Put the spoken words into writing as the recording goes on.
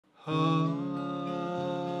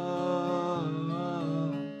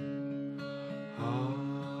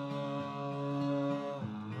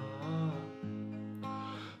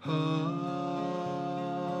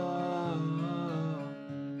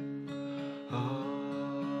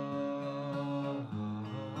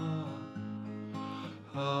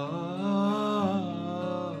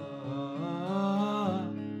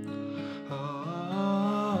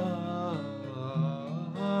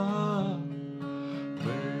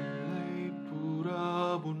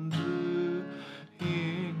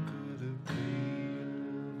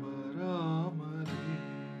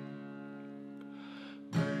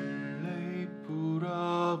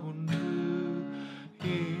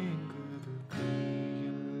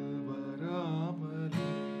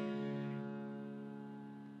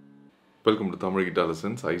Welcome to Tamil guitar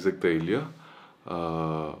lessons. Isaac தைலியா.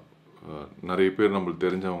 நிறைய பேர் நம்மளுக்கு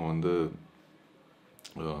தெரிஞ்சவங்க வந்து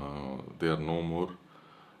they are no more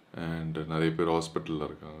and நிறைய பேர் ஹாஸ்பிட்டலில்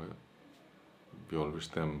இருக்காங்க. We all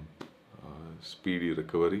wish them speedy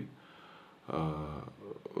recovery.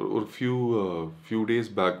 ஒரு ஃபியூ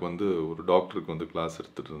டேஸ் பேக் வந்து ஒரு டாக்டருக்கு வந்து கிளாஸ்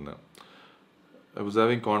எடுத்துகிட்டு இருந்தேன். I was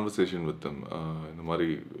having conversation with them. இந்த மாதிரி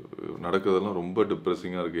நடக்கிறதெல்லாம் ரொம்ப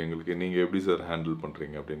டிப்ரெஸிங்காக இருக்குது எங்களுக்கு, நீங்கள் எப்படி சார் ஹேண்டில்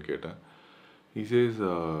பண்ணுறீங்க அப்படின்னு கேட்டேன். He says,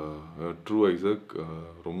 true Isaac,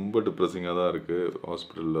 ரொம்ப டிப்ரெஸிங்காக தான் இருக்குது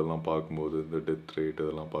ஹாஸ்பிட்டல்லாம் பார்க்கும்போது, இந்த டெத் ரேட்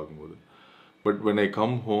இதெல்லாம் பார்க்கும்போது. But when I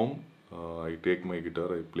come home, I take my guitar,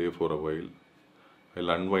 I play for a while,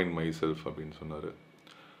 I'll unwind myself அப்படின்னு சொன்னார்.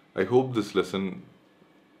 I hope this lesson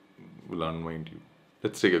will unwind you.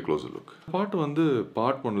 Let's take a closer look. பாட்டு வந்து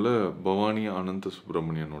part 1ல் பவானி அனந்த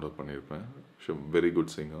சுப்ரமணியனோட பண்ணியிருப்பேன். Very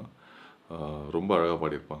good singer, ரொம்ப அழகாக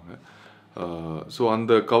பாடியிருப்பாங்க. So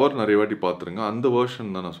அந்த கவர் நிறைய வாட்டி பார்த்துருங்க. அந்த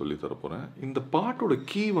வேர்ஷன் தான் நான் சொல்லி தரப்போகிறேன். இந்த பாட்டோட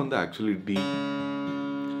கீ வந்து ஆக்சுவலி டி,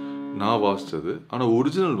 நான் வாசித்தது. ஆனால்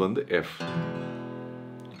ஒரிஜினல் வந்து எஃப்.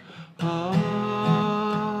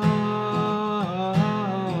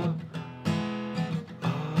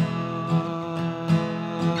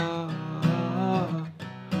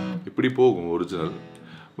 இப்படி போகும் ஒரிஜினல்.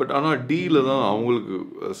 பட் ஆனால் டியில் தான் அவங்களுக்கு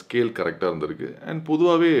ஸ்கேல் கரெக்டாக இருந்திருக்கு. அண்ட்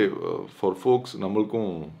பொதுவாகவே ஃபார் ஃபோக்ஸ்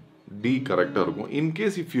நம்மளுக்கும் டி கரெக்டாக இருக்கும்.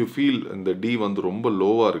 இன்கேஸ் இஃப் யூ ஃபீல் இந்த டி வந்து ரொம்ப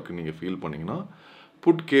லோவாக இருக்குது நீங்கள் ஃபீல் பண்ணிங்கன்னா,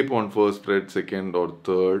 put gap on first Fred, second or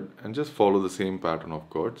third and just follow the same pattern of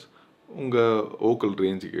cards. உங்கள் வோக்கல்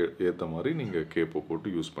ரேஞ்சுக்கு ஏற்ற மாதிரி நீங்கள் கேப்பை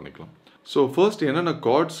போட்டு யூஸ் பண்ணிக்கலாம். ஸோ ஃபர்ஸ்ட் என்னென்ன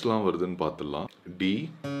கார்ட்ஸ்லாம் வருதுன்னு பார்த்துடலாம். D,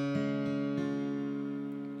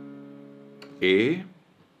 A,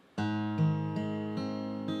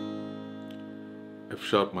 F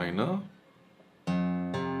sharp minor,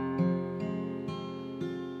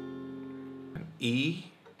 and E,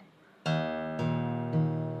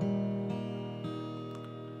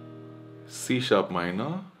 C sharp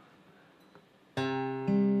minor,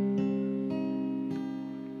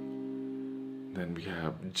 then we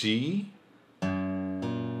have G,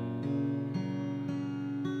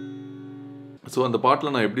 so அந்த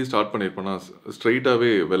பாட்டில் நான் எப்படி ஸ்டார்ட் பண்ணியிருப்பேன்னா,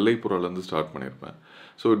 ஸ்ட்ரைட்டாகவே வெள்ளை புறாலேருந்து ஸ்டார்ட் பண்ணியிருப்பேன்.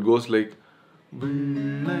 ஸோ இட் கோஸ் லைக்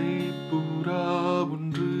வெள்ளை புறா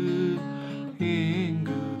ஒன்று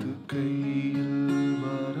ஏங்குது கையில்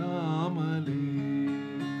வராமலே.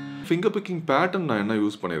 ஃபிங்கர் பிக்கிங் பேட்டர்ன் நான் என்ன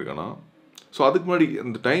யூஸ் பண்ணியிருக்கேன்னா, ஸோ அதுக்கு முன்னாடி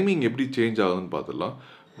இந்த டைமிங் எப்படி சேஞ்ச் ஆகுதுன்னு பார்த்துடலாம்.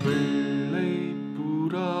 வெள்ளை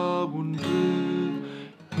புறா ஒன்று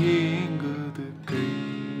ஏங்குது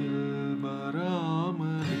கையில்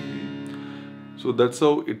வராமலே. So that's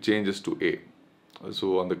how it changes to A. So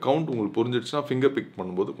அந்த கவுண்ட் உங்களுக்கு புரிஞ்சிடுச்சுன்னா ஃபிங்கர் பிக்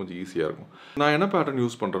பண்ணும்போது கொஞ்சம் ஈஸியாக இருக்கும். நான் என்ன பேட்டர்ன்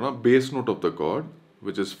யூஸ் பண்ணுறேன்னா, base note of the card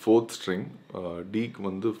which is 4th string. டிக்கு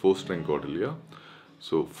வந்து 4th string கார்டு இல்லையா.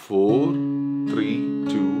 ஸோ 4 3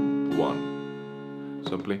 2 1.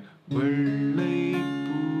 ஸோ ஐம் பிளேயிங் வெள்ளை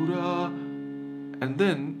புறா அண்ட்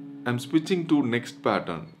தென் ஐம் ஸ்விட்சிங் டு நெக்ஸ்ட்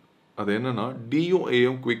பேட்டர்ன். அது என்னென்னா, டியும்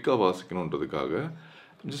ஏயும் குவிக்காக வாசிக்கணுன்றதுக்காக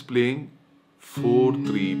ஐம் ஜஸ்ட் பிளேயிங் 4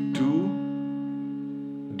 3 2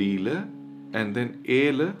 டியில் and then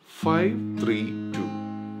ஏல 5 3 2.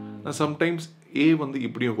 நான் சம்டைம்ஸ் ஏ வந்து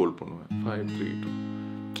இப்படியும் ஹோல்ட் பண்ணுவேன், 5 3 2.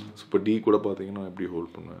 ஸோ இப்போ டி கூட பார்த்தீங்கன்னா எப்படி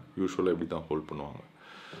ஹோல்ட் பண்ணுவேன், யூஸ்வலாக எப்படி தான் ஹோல்ட் பண்ணுவாங்க.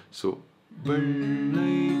 ஸோ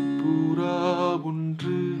வெள்ளை புறா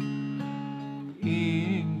ஒன்று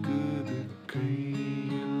ஏங்குது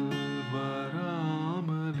கையில்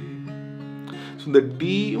வராமலே. ஸோ இந்த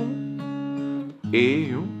டியும்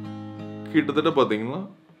ஏயும் கிட்டத்தட்ட பார்த்தீங்கன்னா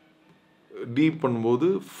டி பண்ணும்போது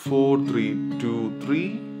 4 3 2 3,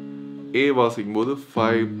 ஏ வாசிக்கும் போது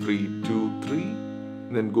 5 3 2 3,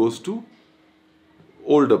 then goes to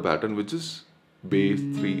older pattern which is bass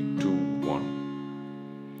 3 2 1.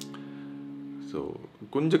 So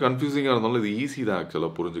கொஞ்சம் கன்ஃபியூசிங்காக இருந்தாலும் இது ஈஸி தான்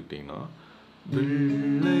ஆக்சுவலாக புரிஞ்சுக்கிட்டிங்கன்னா.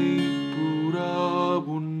 வெள்ளை புறா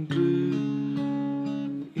ஒன்று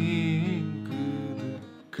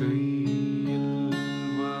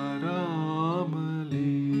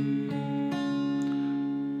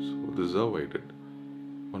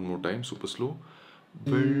time, super slow.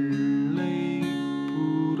 Vellai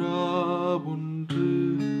Pura Ondru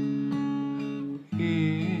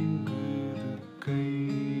ஏங்குது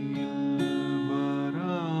கையில்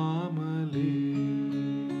வராமலே.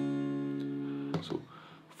 So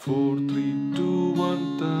 4 3 2 1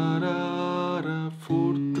 tarara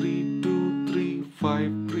 4 3 2 3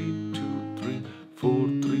 5 3 2 3 4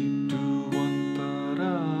 3 2 1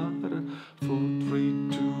 tarara 4 3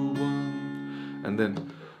 2 1 and then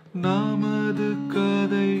நமது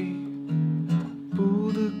கதை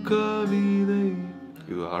புது கவிதை.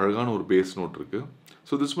 இது அழகான ஒரு பேஸ் நோட் இருக்கு.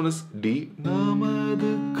 So this one is D.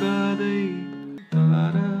 நமது கதை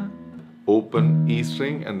தர open E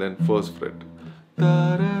string and then first fret.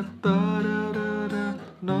 தர தரரர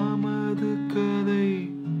நமது கதை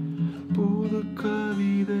புது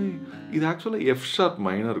கவிதை. இது ஆக்சுவலாக F sharp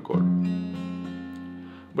minor chord.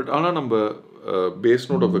 But ஆனால் நம்ம base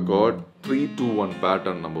note of the chord 3-2-1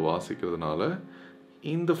 pattern நம்ம வாசிக்கிறதுனால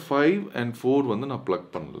இந்த 5 and 4 வந்து நான் ப்ளக்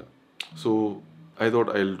பண்ணல. So I thought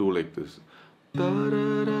I'll do like this.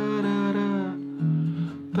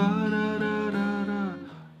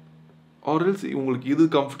 Or else உங்களுக்கு இது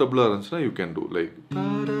கம்ஃபர்டபுளாக இருந்துச்சுன்னா you can do like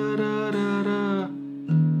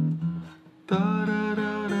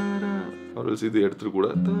or else இது எடுத்துட்டு கூட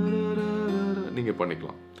நீங்கள்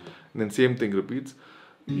பண்ணிக்கலாம். And then same thing repeats.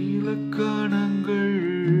 இலக்கணங்கள்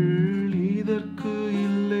இதற்கு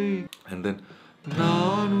இல்லை. And then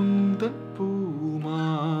நானும் தன்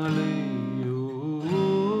பூமாலையோ.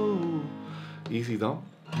 ஈஸி தான்.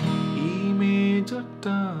 E major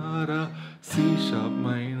tara C sharp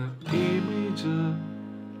minor A major.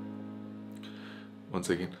 Once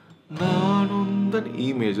again நானும் தன் E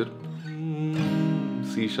major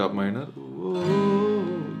C sharp minor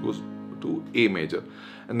goes to A major.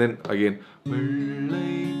 And then again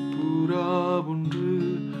வெள்ளை புறா ஒன்று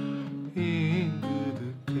ஏங்குது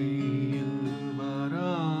கையில்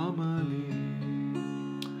வராமலே.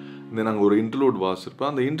 தென் அங்கே ஒரு இன்டர்லூட் வாசிப்பேன்.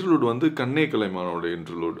 அந்த இன்டர்லூட் வந்து கண்ணே கலைமானோட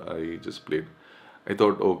interlude. I just played. I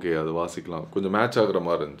thought okay அது வாசிக்கலாம், கொஞ்சம் மேட்ச் ஆகிற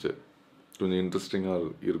மாதிரி இருந்துச்சு, கொஞ்சம் இன்ட்ரெஸ்டிங்காக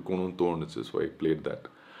இருக்கணும்னு தோணுச்சு. So I plate that.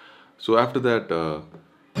 So after that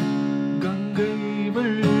Ganga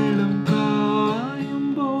வெள்ளம்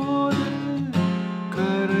காயும் போது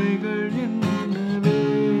கரைகள் என்ன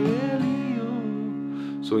வேலியோ.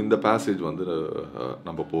 ஸோ இந்த பேசேஜ் வந்து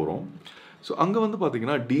நம்ம போகிறோம். ஸோ அங்கே வந்து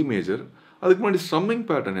பார்த்தீங்கன்னா டி மேஜர். அதுக்கு முன்னாடி ஸ்ட்ரம்மிங்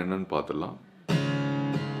பேட்டர்ன் என்னன்னு பார்த்துடலாம்.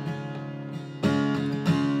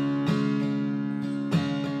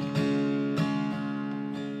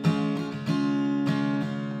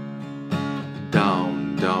 Down,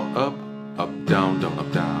 down, up, up, down, down, up,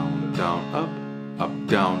 down, down, up, up,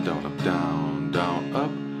 down, down, up, down, down,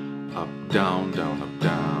 up, up, down, down, up,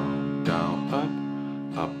 down, down, up,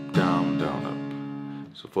 up, down, down, up.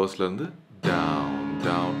 So first learn the down,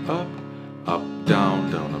 down, up, up, down,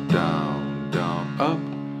 down, up, down, down, up,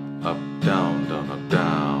 up, down, down, up,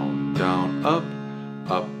 down, down, up,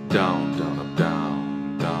 up, down, down, up, down,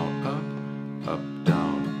 down, up, up,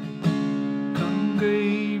 down. Ganga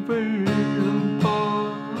வெள்ளம்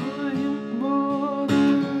பாயும் போது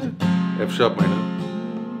F sharp minor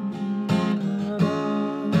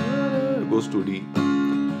goes to D.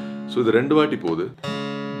 So இது ரெண்டு வாட்டி போகுது.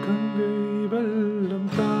 கங்கை வெள்ளம்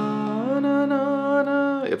தானா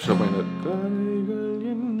F sharp minor. கரைகள்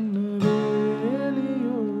என்ன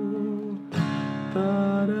வேலியோ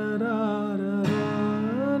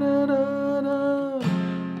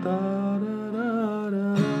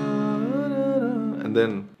and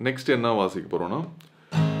then next என்ன வாசிக்க போறோம்னா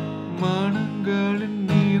மனங்களின்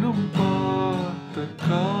நீரும் பார்த்த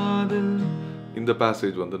காதல். இந்த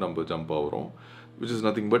பேசேஜ் வந்து நம்ம jump ஆகுறோம், which is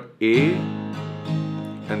nothing but A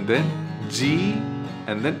and then G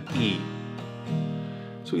and then E.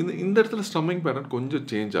 So இந்த இடத்துல ஸ்ட்ரம்மிங் பேட்டர்ன் கொஞ்சம்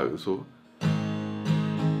சேஞ்ச் ஆகுது. So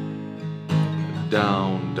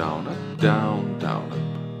down down up down down up.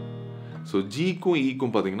 So ஜிக்கும்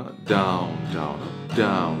ஈக்கும் பார்த்தீங்கன்னா down down up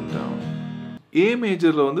down down. ஏ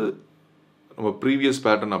மேஜரில் வந்து நம்ம ப்ரீவியஸ்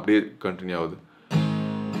பேட்டர்ன் அப்படியே continue ஆகுது.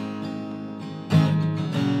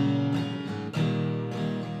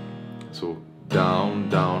 So down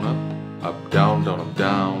down up up down down up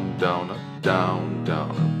down down up down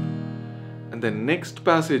down up. And the next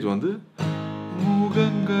passage வந்து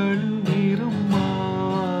முகங்கள் நிறம்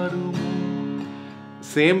மாறும்.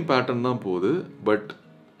 Same pattern தான் போகுது, பட்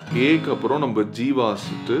ஏக்கு அப்புறம் நம்ம ஜி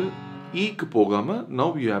வாசிட்டு ஈக்கு போகாம now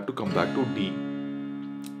you have to come back to D.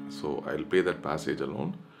 So I'll play that passage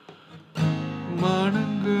alone.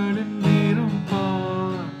 மனங்களின் நிறம்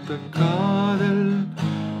பார்த்த காதல்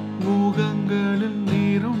முகங்களின்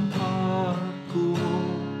நிறம் பார்க்குமோ.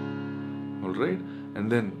 All right, and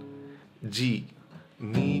then G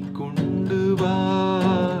நீ கொண்ட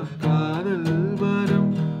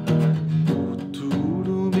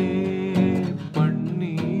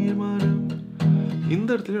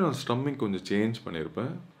இடத்துலையும் நான் ஸ்ட்ரம்மிங் கொஞ்சம் சேஞ்ச்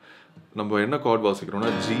பண்ணியிருப்பேன். நம்ம என்ன card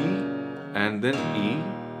வாசிக்கிறோம்னா G and then E,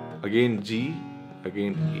 again G,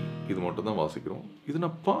 again E. இது மட்டும் தான் வாசிக்கிறோம். இது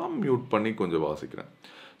நான் பாம் மியூட் பண்ணி கொஞ்சம் வாசிக்கிறேன்.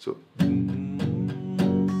 So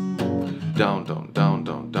down down down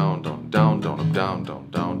down down down down down up down down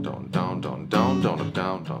down down down down down down up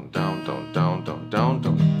down down down down down down down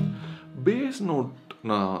down. Base note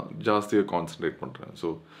நான் ஜாஸ்தியாக concentrate பண்ணுறேன். So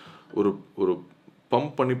ஒரு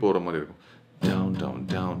pump பண்ணி போகிற மாதிரி இருக்கும். down down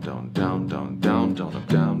down down down down down down up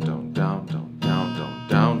down down down down down down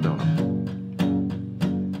down down up.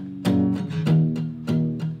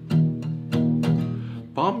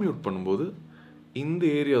 Bomb mute பண்ணும்போது இந்த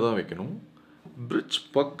ஏரியா தான் வைக்கணும். பிரிட்ஜ்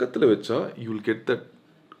பக்கத்தில் வச்சா you will get that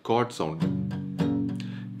card sound.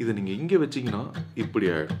 இதை நீங்கள் இங்கே வச்சிங்கன்னா இப்படி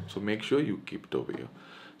ஆகிடும். So make sure you keep it over here.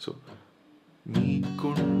 So நீ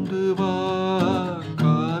கொண்டு வா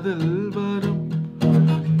காதல் வரும்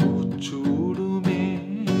பூச்சூடுமே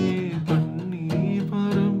பன்னீர்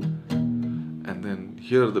மரம். And then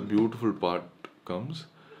here the beautiful part comes.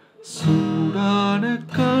 சூடான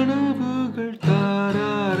கனவுகள்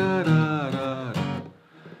தாராராரா.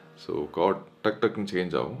 So chord tak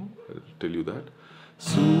change ஆகும். I'll tell you that.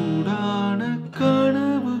 சூடான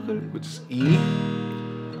கனவுகள், which is E,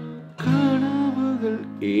 கனவுகள்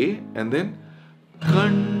A, and then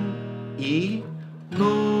கண் E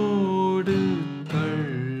நோடு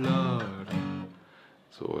தள்ளாடும்.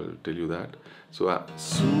 So I'll tell you that. So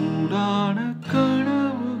சூடான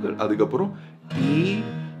கனவுகள், அதுக்கப்புறம் E,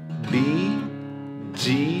 D, G,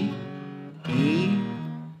 E,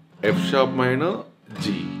 F sharp minor, G.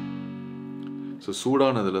 So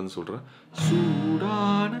சூடானதுலன்னு சொல்கிறேன்.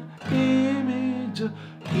 சூடான A major,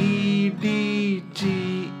 E, D, G,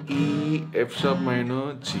 E, F sharp minor,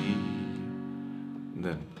 G.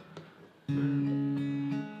 Then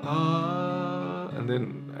and then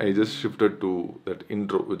I just shifted to that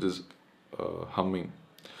intro, which is humming.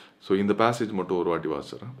 So in the passage மட்டும் ஒரு வாட்டி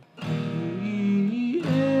வாசிக்கிறேன்.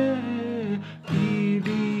 E, D,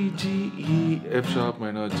 G, E, F sharp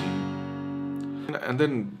minor, G. And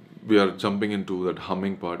then we are jumping into that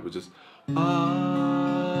humming part, which is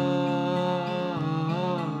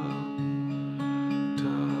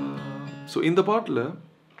so in the part la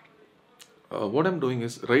what I'm doing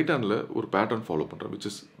is right hand la or pattern follow பண்றேன், which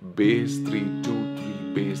is bass 3 2 3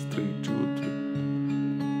 bass 3 2 3.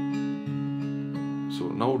 so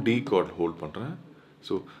now D chord hold பண்றேன்.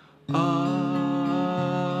 so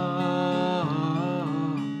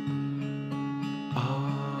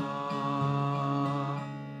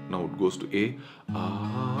now it goes to A.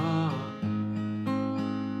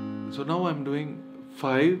 So now I'm doing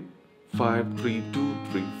 5 5 3 2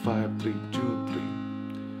 3 5 3 2 3.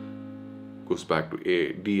 Goes back to A,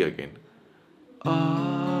 D again.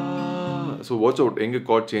 So watch out, எங்க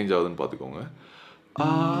chord change ஆகுதுன்னு பார்த்துக்கோங்க.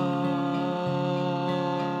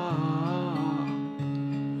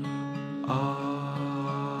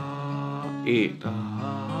 A.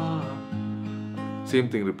 Same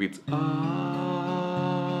thing repeats.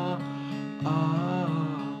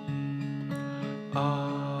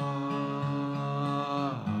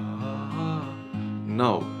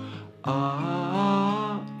 Now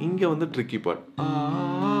இங்க வந்து tricky part.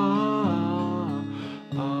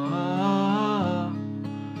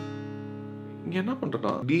 இங்க என்ன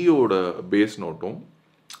பண்றேன்னா D ஓட bass note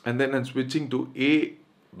and then I'm switching to A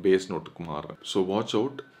bass note க்கு மாறேன். So watch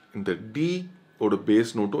out, இந்த D ஓட bass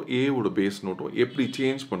note A ஓட bass note எப்படி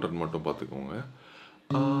சேஞ்ச் பண்றதுன்னு மட்டும் பார்த்துக்கோங்க.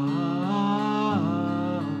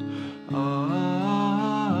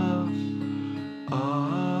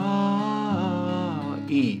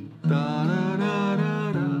 E.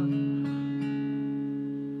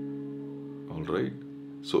 All right.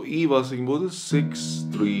 So E வாசிக்கும் போது 6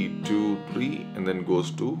 3 2 3 and then goes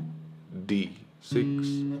to D.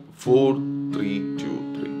 6 4 3 2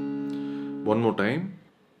 3. One more time.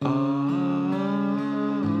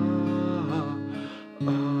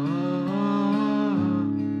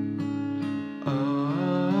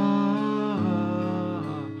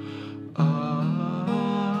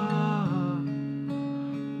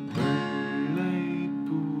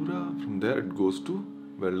 It goes to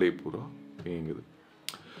Vellai Pura.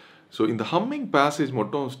 So in the humming passage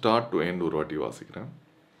மட்டும் start to end ஒரு வாட்டி வாசிக்கிறேன்.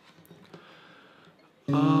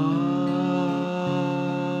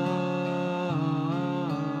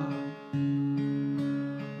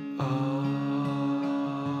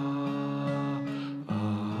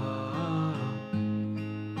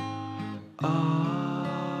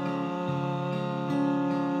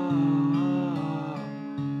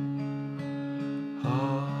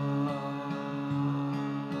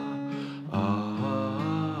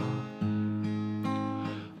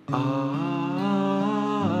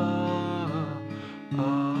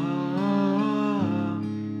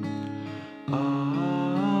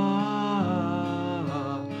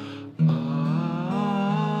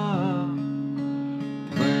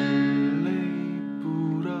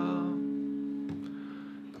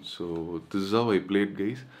 So this is how I played,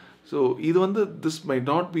 guys. So this might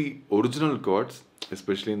not be original chords,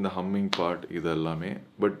 especially in the humming part idellame,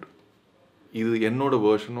 but இது என்னோட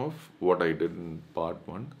version of what I did in part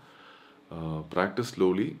 1. Practice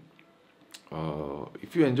slowly. If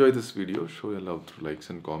you enjoy this video, show your love through likes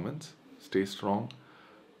and comments. Stay strong.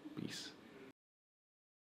 Peace.